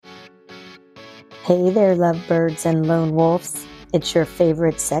Hey there, lovebirds and lone wolves. It's your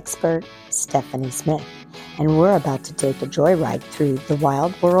favorite sexpert, Stephanie Smith, and we're about to take a joyride through the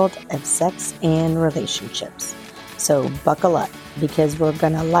wild world of sex and relationships. So buckle up, because we're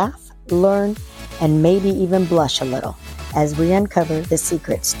going to laugh, learn, and maybe even blush a little as we uncover the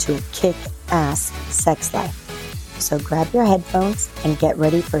secrets to a kick-ass sex life. So grab your headphones and get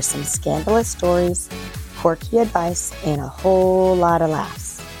ready for some scandalous stories, quirky advice, and a whole lot of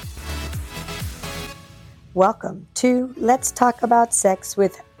laughs. Welcome to Let's Talk About Sex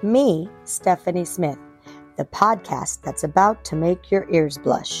with me, Stephanie Smith, the podcast that's about to make your ears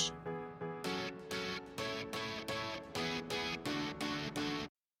blush.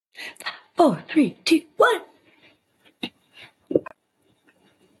 Four, three, two, one.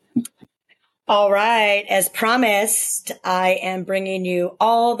 All right. As promised, I am bringing you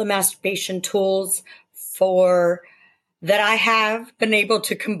all the masturbation tools that I have been able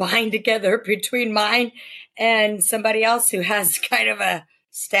to combine together between mine and somebody else who has kind of a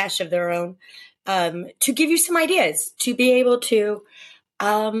stash of their own, to give you some ideas to be able to,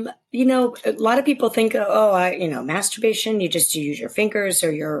 a lot of people think, masturbation, you just use your fingers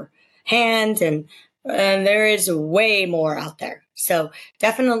or your hand, and there is way more out there. So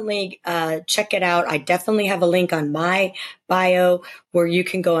definitely check it out. I definitely have a link on my bio where you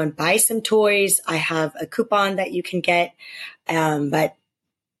can go and buy some toys. I have a coupon that you can get, but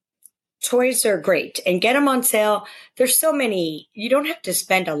toys are great and get them on sale. There's so many. You don't have to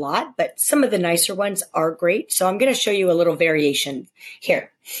spend a lot, but some of the nicer ones are great. So I'm going to show you a little variation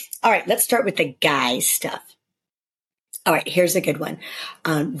here. All right, let's start with the guy stuff. All right, here's a good one.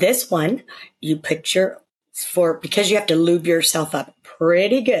 This one, you picture because you have to lube yourself up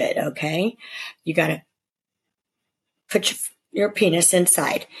pretty good, okay? You got to put your penis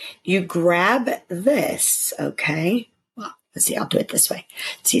inside. You grab this, okay? Well, let's see, I'll do it this way.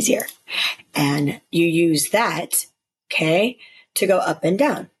 It's easier. And you use that, okay, to go up and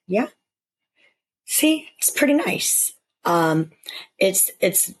down. Yeah? See, it's pretty nice.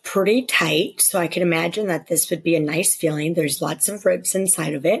 It's pretty tight, so I can imagine that this would be a nice feeling. There's lots of ribs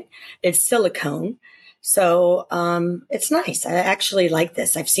inside of it. It's silicone. So, it's nice. I actually like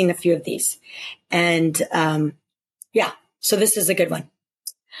this. I've seen a few of these. And, so this is a good one.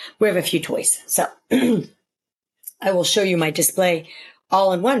 We have a few toys. So I will show you my display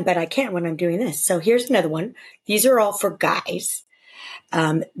all in one, but I can't when I'm doing this. So here's another one. These are all for guys.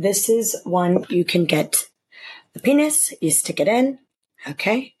 This is one you can get the penis, you stick it in,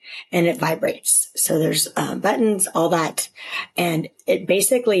 okay, and it vibrates. So there's buttons, all that, and it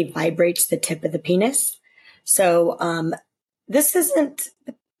basically vibrates the tip of the penis. So this isn't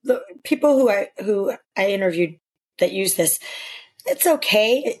the people who I interviewed that use this. It's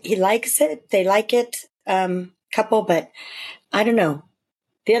okay. He likes it. They like it. Couple, but I don't know.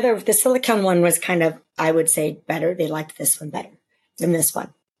 The silicone one was kind of, I would say, better. They liked this one better than this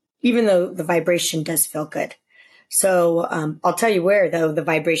one, even though the vibration does feel good. So I'll tell you where, though, the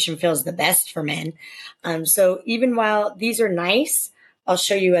vibration feels the best for men. So even while these are nice, I'll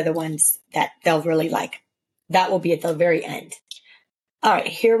show you other ones that they'll really like. That will be at the very end. All right,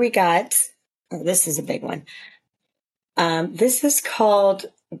 here we got, this is a big one. This is called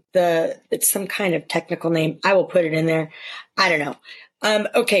it's some kind of technical name. I will put it in there. I don't know.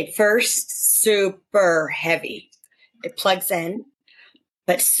 Okay, first, super heavy. It plugs in,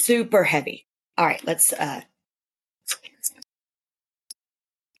 but super heavy. All right, let's,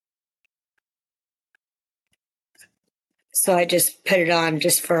 so I just put it on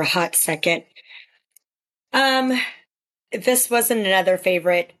just for a hot second. This wasn't another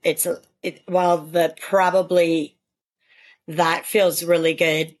favorite. While probably that feels really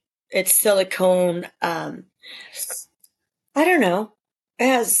good. It's silicone. I don't know. It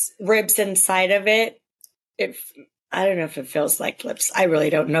has ribs inside of it. I don't know if it feels like lips. I really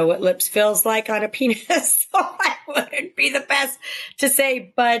don't know what lips feels like on a penis, so I wouldn't be the best to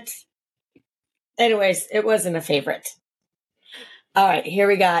say. But anyways, it wasn't a favorite. All right, here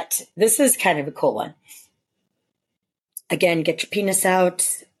we got. This is kind of a cool one. Again, get your penis out.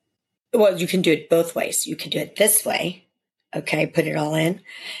 Well, you can do it both ways. You can do it this way. Okay, put it all in.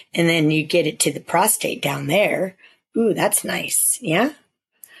 And then you get it to the prostate down there. Ooh, that's nice. Yeah?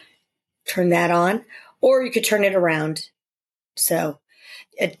 Turn that on. Or you could turn it around. So,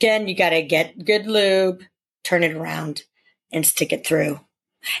 again, you got to get good lube, turn it around, and stick it through.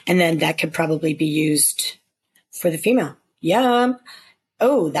 And then that could probably be used for the female. Yum.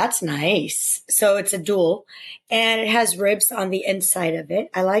 Oh, that's nice. So it's a dual. And it has ribs on the inside of it.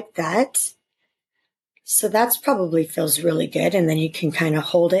 I like that. So that's probably feels really good. And then you can kind of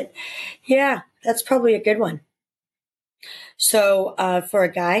hold it. Yeah, that's probably a good one. So for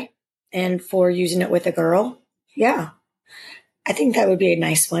a guy, and for using it with a girl. Yeah, I think that would be a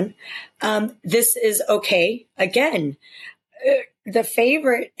nice one. This is okay. Again, the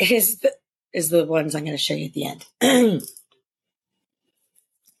favorite is the ones I'm going to show you at the end.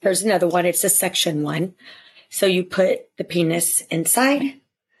 There's another one. It's a section one. So you put the penis inside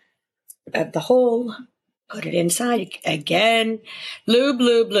of the hole, put it inside again.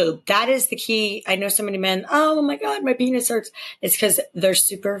 Lube. That is the key. I know so many men, oh my God, my penis hurts. It's because they're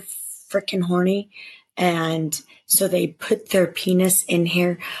super freaking horny. And so they put their penis in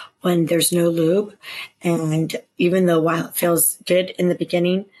here when there's no lube. And even though while it feels good in the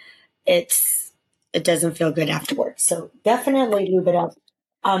beginning, it doesn't feel good afterwards. So definitely lube it up.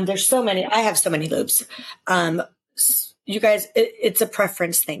 There's so many. I have so many lubes. You guys, it's a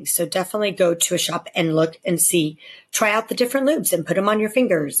preference thing. So definitely go to a shop and look and see, try out the different lubes and put them on your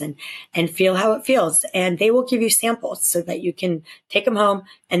fingers and feel how it feels. And they will give you samples so that you can take them home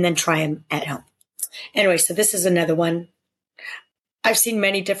and then try them at home. Anyway, so this is another one. I've seen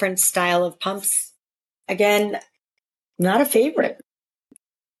many different style of pumps. Again, not a favorite.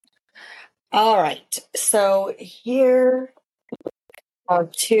 All right. So here are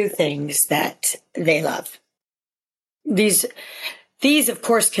two things that they love. These, of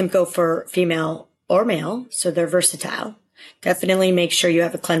course, can go for female or male, so they're versatile. Definitely make sure you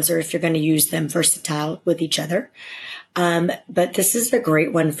have a cleanser if you're going to use them versatile with each other. But this is a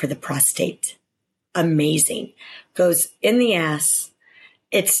great one for the prostate. Amazing. Goes in the ass.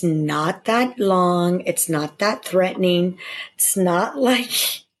 It's not that long. It's not that threatening. It's not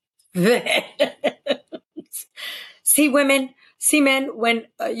like that. See, men, when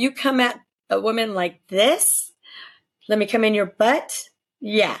you come at a woman like this, let me come in your butt.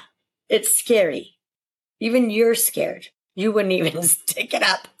 Yeah, it's scary. Even you're scared. You wouldn't even stick it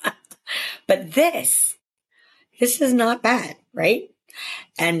up. But this is not bad, right?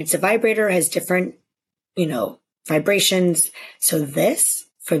 And it's a vibrator, has different, vibrations. So this,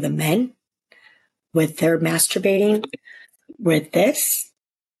 for the men, with their masturbating, with this,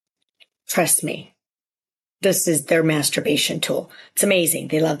 trust me, this is their masturbation tool. It's amazing.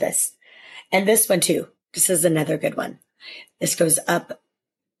 They love this. And this one too. This is another good one. This goes up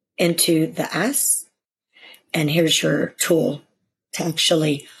into the ass. And here's your tool to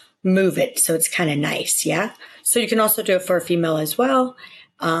actually move it. So it's kind of nice. Yeah. So you can also do it for a female as well.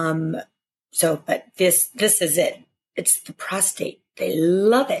 But this is it. It's the prostate. They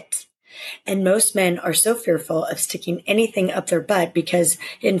love it. And most men are so fearful of sticking anything up their butt because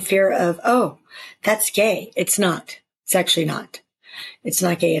in fear of, oh, that's gay. It's not. It's actually not. It's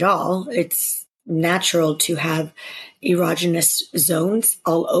not gay at all. It's natural to have erogenous zones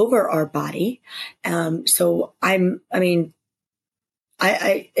all over our body. It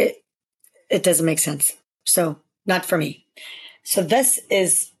doesn't make sense. So not for me. So this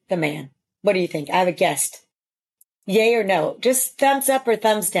is the man. What do you think? I have a guest. Yay or no? Just thumbs up or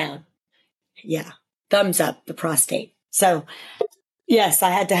thumbs down? Yeah. Thumbs up, the prostate. So yes, I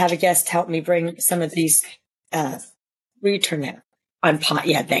had to have a guest help me bring some of these, return it on pot.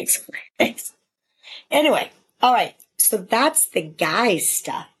 Yeah. Thanks. Anyway. All right. So that's the guys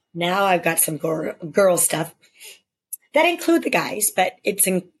stuff. Now I've got some girl stuff that include the guys, but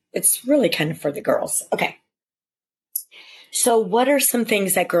it's really kind of for the girls. Okay. So what are some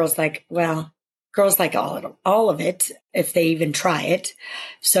things that girls like? Well, girls like all of it, if they even try it.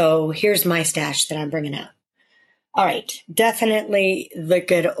 So here's my stash that I'm bringing out. All right. Definitely the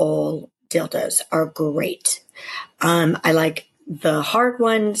good old dildos are great. I like the hard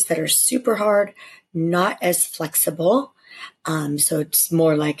ones that are super hard, not as flexible. So it's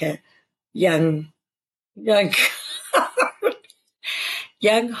more like a young, young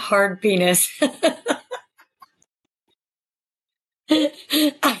hard penis.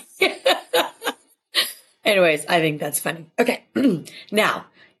 Anyways, I think that's funny. Okay. Now,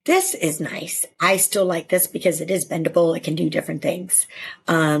 this is nice. I still like this because it is bendable. It can do different things.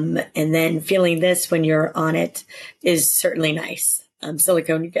 And then feeling this when you're on it is certainly nice.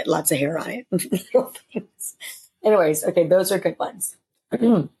 Silicone, you get lots of hair on it. Anyways, okay, those are good ones.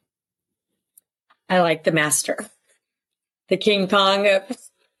 I like the master. The King Kong.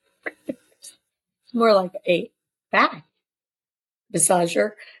 More like a back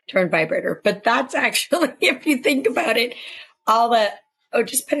massager turned vibrator. But that's actually, if you think about it,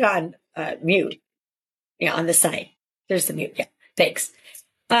 just put it on mute. Yeah, on the side. There's the mute. Yeah, thanks.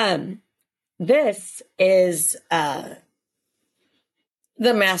 This is the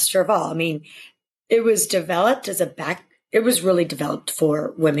master of all. I mean, it was developed it was really developed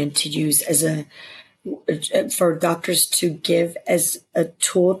for women to use for doctors to give as a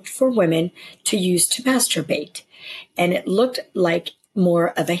tool for women to use to masturbate. And it looked like more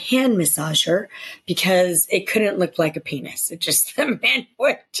of a hand massager because it couldn't look like a penis. It just, the men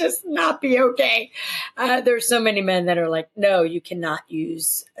would just not be okay. There's so many men that are like, no, you cannot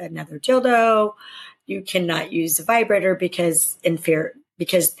use another dildo. You cannot use a vibrator because their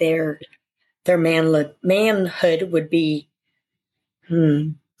manhood would be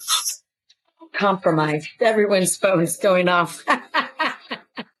compromised. Everyone's phone's going off.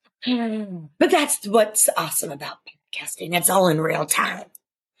 But that's what's awesome about podcasting. It's all in real time.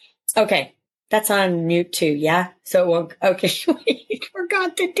 Okay. That's on mute too. Yeah. So it won't, okay. We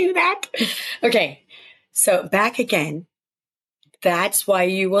forgot to do that. Okay. So back again. That's why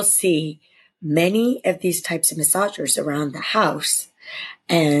you will see many of these types of massagers around the house.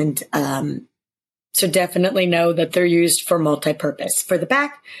 And, so definitely know that they're used for multi-purpose. For the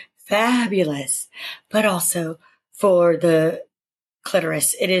back, fabulous. But also for the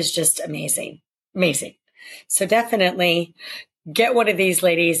clitoris, it is just amazing. Amazing. So definitely get one of these,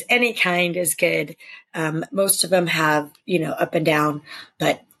 ladies. Any kind is good. Most of them have, up and down,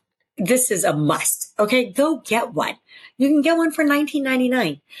 but this is a must. Okay, go get one. You can get one for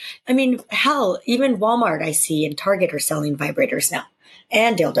 $19.99. I mean, hell, even Walmart I see and Target are selling vibrators now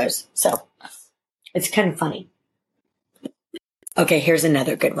and dildos. So it's kind of funny. Okay, here's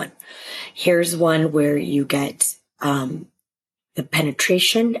another good one. Here's one where you get the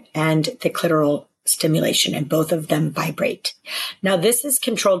penetration and the clitoral stimulation, and both of them vibrate. Now, this is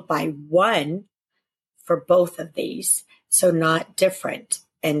controlled by one for both of these, so not different.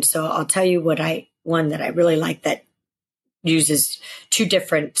 And so I'll tell you one that I really like that uses two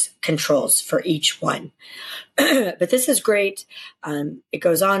different controls for each one. But this is great. It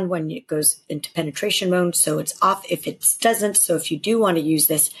goes on when it goes into penetration mode, so it's off if it doesn't. So if you do want to use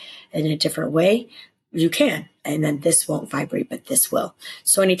this in a different way, you can. And then this won't vibrate, but this will.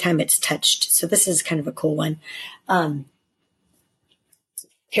 So anytime it's touched. So this is kind of a cool one.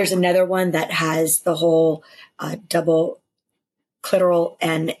 Here's another one that has the whole double clitoral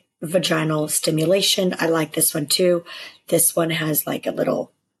and vaginal stimulation. I like this one too. This one has like a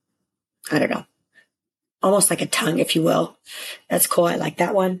little, I don't know, almost like a tongue, if you will. That's cool. I like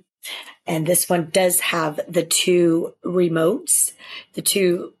that one. And this one does have the two remotes, the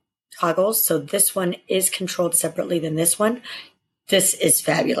two toggles. So this one is controlled separately than this one. This is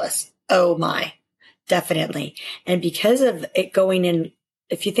fabulous. Oh my, definitely. And because of it going in,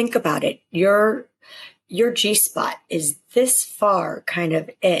 if you think about it, your G-spot is this far kind of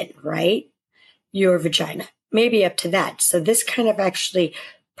in, right? Your vagina, maybe up to that. So this kind of actually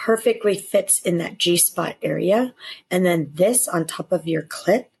perfectly fits in that G-spot area. And then this on top of your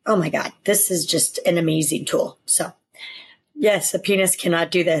clit. Oh my God, this is just an amazing tool. So yes, a penis cannot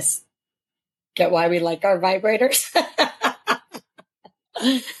do this. Get why we like our vibrators?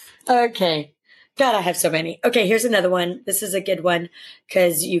 Okay. God, I have so many. Okay, here's another one. This is a good one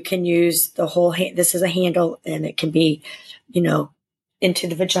because you can use the whole hand. This is a handle and it can be, into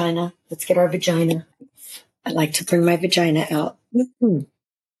the vagina. Let's get our vagina. I like to bring my vagina out.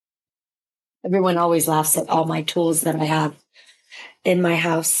 Everyone always laughs at all my tools that I have in my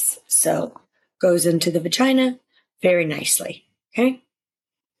house. So goes into the vagina very nicely. Okay.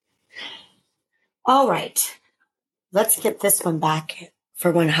 All right. Let's get this one back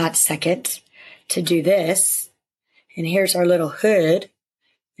for one hot second to do this. And here's our little hood.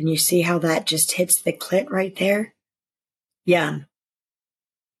 And you see how that just hits the clit right there? Yum.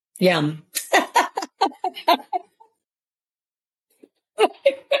 Yum.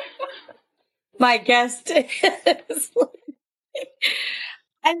 My guest is...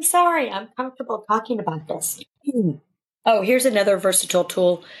 I'm sorry. I'm comfortable talking about this. Oh, here's another versatile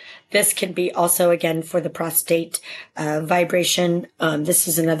tool. This can be also, again, for the prostate vibration. This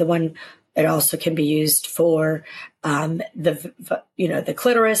is another one. It also can be used for the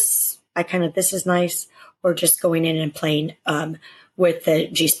clitoris. This is nice. Or just going in and playing with the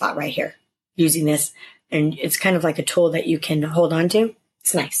G-spot right here, using this. And it's kind of like a tool that you can hold on to.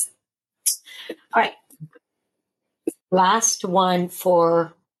 It's nice. All right. Last one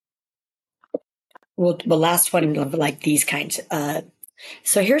last one like these kinds.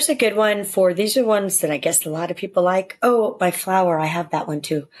 So here's a good one for, these are ones that I guess a lot of people like. Oh, my flower. I have that one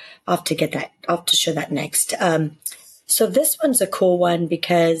too. I'll have to get that. I'll have to show that next. So this one's a cool one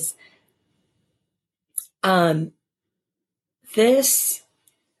because, this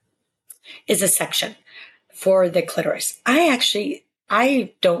is a section for the clitoris.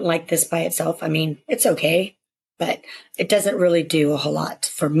 I don't like this by itself. I mean, it's okay, but it doesn't really do a whole lot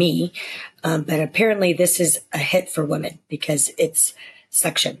for me. But apparently this is a hit for women because it's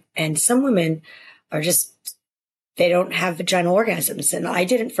suction. And some women are just they don't have vaginal orgasms. And I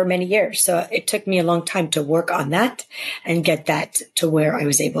didn't for many years. So it took me a long time to work on that and get that to where I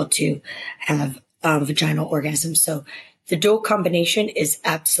was able to have vaginal orgasms. So the dual combination is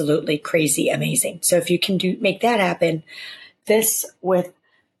absolutely crazy amazing. So if you can make that happen, this with,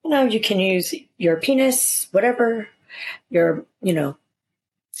 you can use your penis, whatever, your,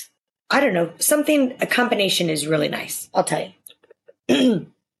 I don't know, a combination is really nice. I'll tell you.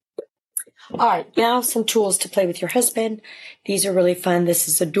 All right, now some tools to play with your husband. These are really fun. This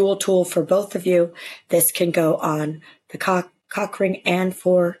is a dual tool for both of you. This can go on the cock ring and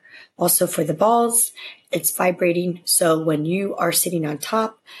also for the balls. It's vibrating. So when you are sitting on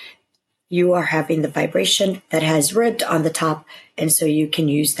top, you are having the vibration that has ribbed on the top. And so you can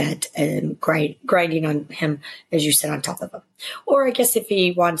use that and grinding on him as you sit on top of him. Or I guess if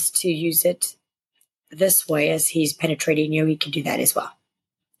he wants to use it this way as he's penetrating you, he can do that as well.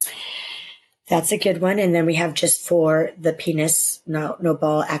 That's a good one. And then we have just for the penis, no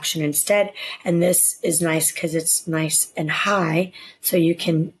ball action instead. And this is nice because it's nice and high. So you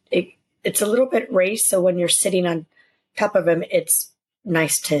can, it's a little bit raised. So when you're sitting on top of him, it's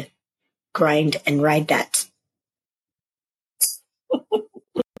nice to grind and ride that.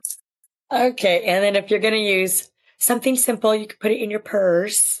 Okay. And then if you're going to use something simple, you can put it in your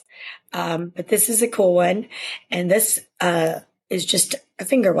purse. But this is a cool one. And this is just a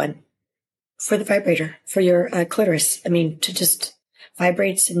finger one. For the vibrator, for your clitoris. To just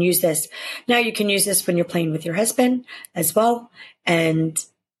vibrate and use this. Now you can use this when you're playing with your husband as well. And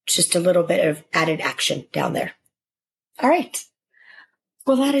just a little bit of added action down there. All right.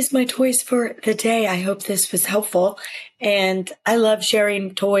 Well, that is my toys for the day. I hope this was helpful. And I love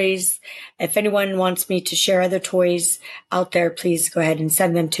sharing toys. If anyone wants me to share other toys out there, please go ahead and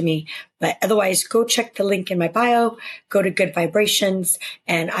send them to me. But otherwise, go check the link in my bio. Go to Good Vibrations.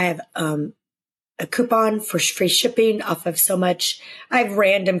 And I have a coupon for free shipping off of so much. I have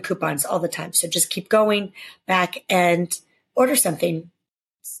random coupons all the time. So just keep going back and order something.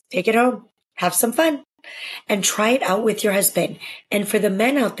 Take it home. Have some fun. And try it out with your husband. And for the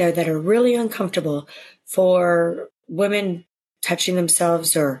men out there that are really uncomfortable for women touching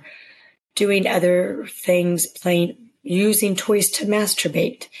themselves or doing other things, using toys to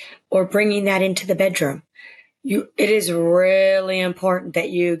masturbate or bringing that into the bedroom, it is really important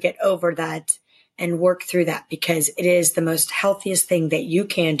that you get over that and work through that, because it is the most healthiest thing that you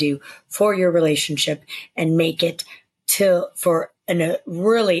can do for your relationship and make it for a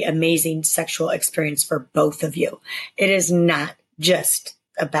really amazing sexual experience for both of you. It is not just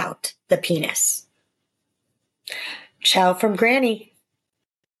about the penis. Ciao from Granny.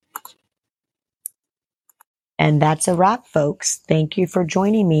 And that's a wrap, folks. Thank you for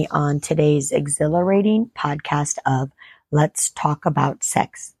joining me on today's exhilarating podcast of Let's Talk About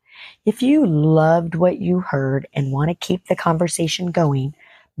Sex. If you loved what you heard and want to keep the conversation going,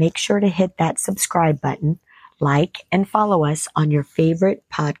 make sure to hit that subscribe button, like, and follow us on your favorite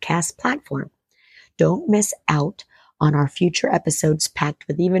podcast platform. Don't miss out on our future episodes packed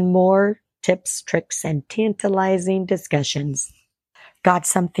with even more tips, tricks, and tantalizing discussions. Got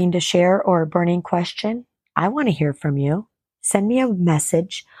something to share or a burning question? I want to hear from you. Send me a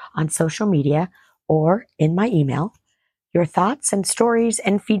message on social media or in my email. Your thoughts and stories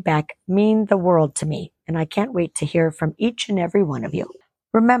and feedback mean the world to me, and I can't wait to hear from each and every one of you.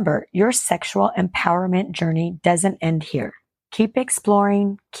 Remember, your sexual empowerment journey doesn't end here. Keep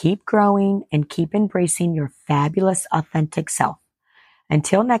exploring, keep growing, and keep embracing your fabulous, authentic self.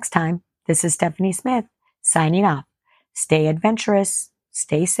 Until next time, this is Stephanie Smith signing off. Stay adventurous,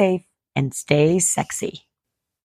 stay safe, and stay sexy.